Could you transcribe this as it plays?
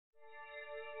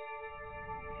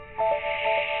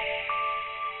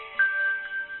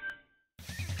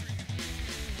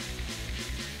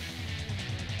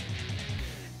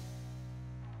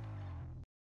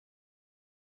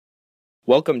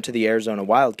Welcome to the Arizona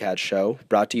Wildcat Show,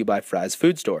 brought to you by Fry's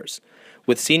Food Stores.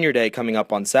 With Senior Day coming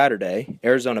up on Saturday,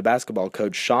 Arizona basketball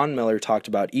coach Sean Miller talked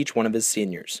about each one of his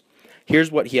seniors.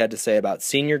 Here's what he had to say about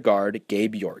senior guard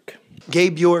Gabe York.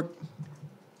 Gabe York,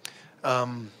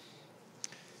 it's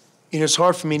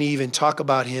hard for me to even talk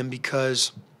about him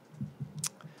because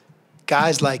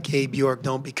guys like Gabe York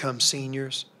don't become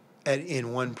seniors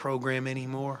in one program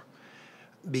anymore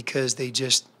because they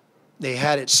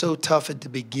had it so tough at the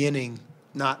beginning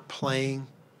not playing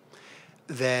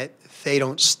that they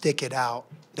don't stick it out.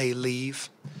 They leave.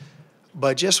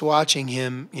 But just watching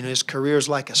him, his career is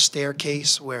like a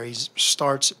staircase where he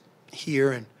starts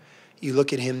here and you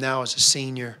look at him now as a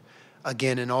senior,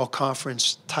 again, an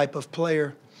all-conference type of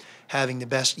player, having the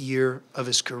best year of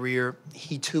his career.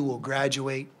 He, too, will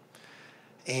graduate.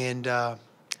 And,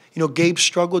 Gabe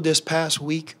struggled this past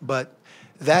week, but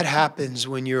that happens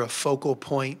when you're a focal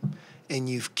point and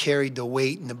you've carried the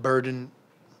weight and the burden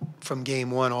from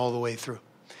game one all the way through.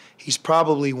 He's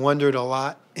probably wondered a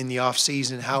lot in the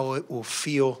offseason how it will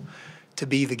feel to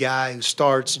be the guy who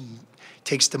starts and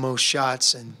takes the most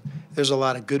shots, and there's a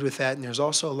lot of good with that, and there's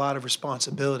also a lot of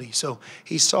responsibility. So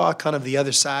he saw kind of the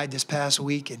other side this past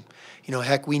week, and,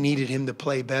 heck, we needed him to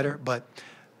play better, but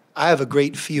I have a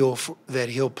great feel that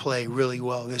he'll play really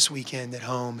well this weekend at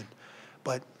home.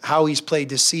 But how he's played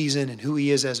this season and who he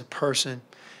is as a person,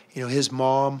 his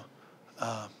mom,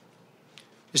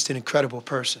 just an incredible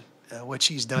person. What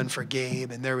she's done for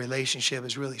Gabe and their relationship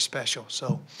is really special.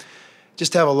 So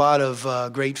just have a lot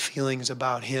of great feelings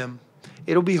about him.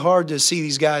 It'll be hard to see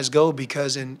these guys go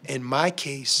because in my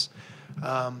case,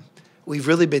 we've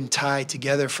really been tied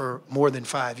together for more than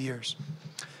 5 years.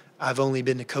 I've only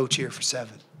been the coach here for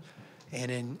 7.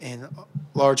 And in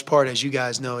large part, as you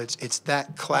guys know, it's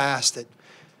that class that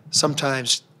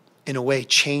sometimes, in a way,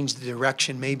 changed the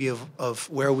direction maybe of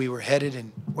where we were headed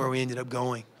and where we ended up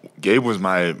going. Gabe was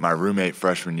my roommate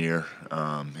freshman year.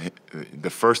 The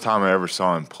first time I ever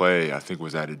saw him play, I think,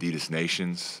 was at Adidas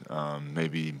Nations.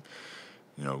 Maybe,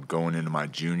 going into my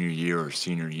junior year or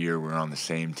senior year, we were on the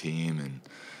same team, and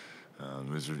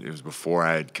it was before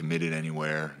I had committed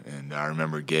anywhere. And I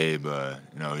remember Gabe.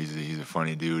 He's a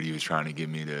funny dude. He was trying to get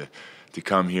me to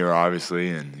come here, obviously,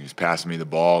 and he was passing me the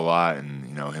ball a lot, and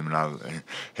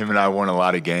him and I won a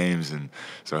lot of games, and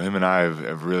so him and I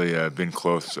have really been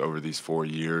close over these 4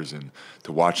 years, and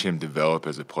to watch him develop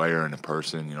as a player and a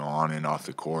person, on and off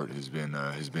the court has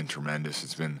been tremendous.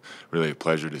 It's been really a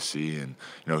pleasure to see, and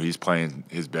he's playing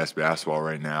his best basketball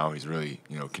right now. He's really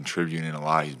contributing a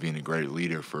lot. He's being a great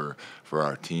leader for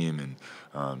our team, and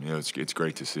it's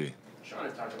great to see. Sean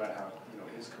had talked about how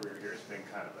his career here has been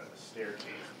kind of a staircase.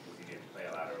 He didn't play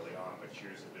a lot early on, but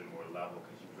yours have been more level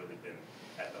because you've really been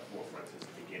at the forefront since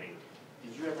the beginning.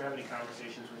 Did you ever have any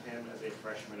conversations with him as a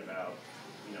freshman about,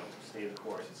 stay the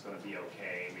course, it's going to be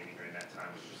okay? Maybe during that time,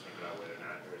 was just thinking about whether or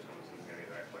not Arizona was going to be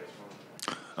the right place for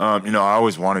him? I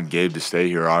always wanted Gabe to stay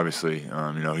here, obviously.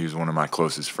 He was one of my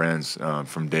closest friends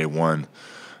from day one.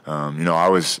 I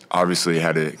was obviously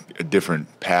had a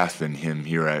different path than him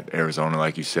here at Arizona,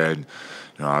 like you said.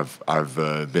 I've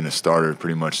been a starter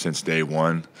pretty much since day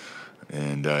one,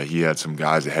 and he had some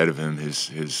guys ahead of him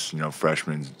his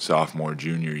freshman, sophomore,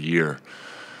 junior year.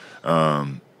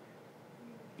 I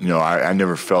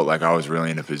never felt like I was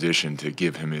really in a position to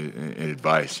give him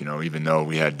advice. Even though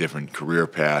we had different career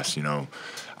paths,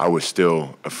 I was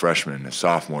still a freshman, a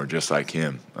sophomore, just like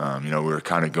him. We were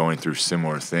kind of going through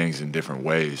similar things in different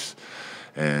ways.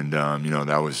 And,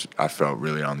 I felt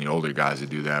really on the older guys to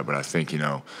do that. But I think,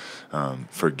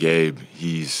 for Gabe,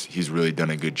 he's really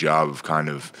done a good job of kind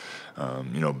of,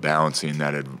 balancing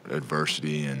that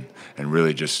adversity and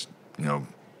really just,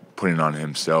 putting on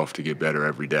himself to get better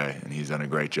every day. And he's done a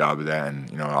great job of that.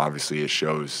 And, obviously it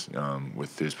shows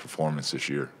with his performance this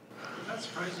year. Does that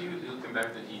surprise you, looking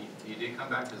back, that he did come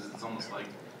back? Because it's almost like,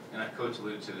 and our coach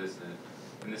alluded to this,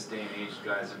 that in this day and age,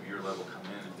 guys of your level come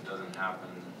in. If it doesn't happen,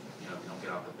 you don't get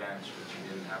off the bench, but you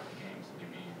didn't have the games,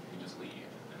 maybe you just leave.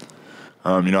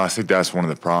 I think that's one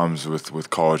of the problems with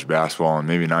college basketball, and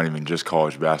maybe not even just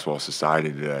college basketball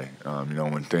society today.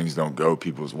 When things don't go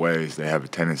people's ways, they have a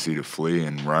tendency to flee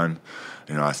and run.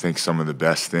 I think some of the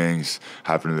best things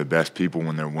happen to the best people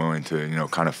when they're willing to,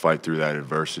 kind of fight through that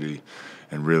adversity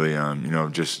and really,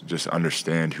 just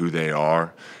understand who they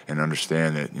are and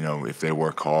understand that, if they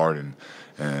work hard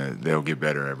and they'll get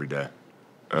better every day.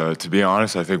 To be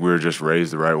honest, I think we were just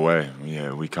raised the right way.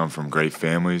 We come from great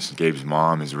families. Gabe's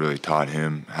mom has really taught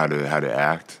him how to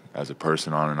act as a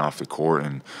person on and off the court.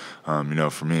 And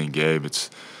for me and Gabe, it's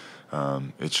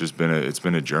just been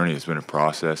a journey. It's been a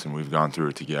process, and we've gone through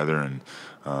it together. And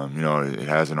It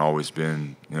hasn't always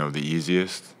been, the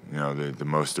easiest, the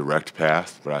most direct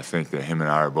path, but I think that him and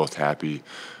I are both happy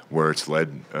where it's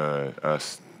led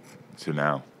us to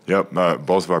now. Yep,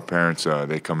 both of our parents,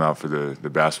 they come out for the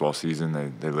basketball season.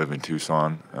 They live in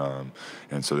Tucson,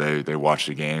 and so they watch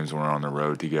the games when we're on the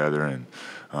road together. And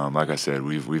like I said,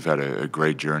 we've had a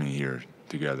great journey here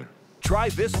together. Try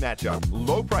this matchup.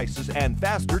 Low prices and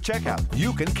faster checkout.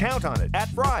 You can count on it at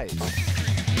Fry's.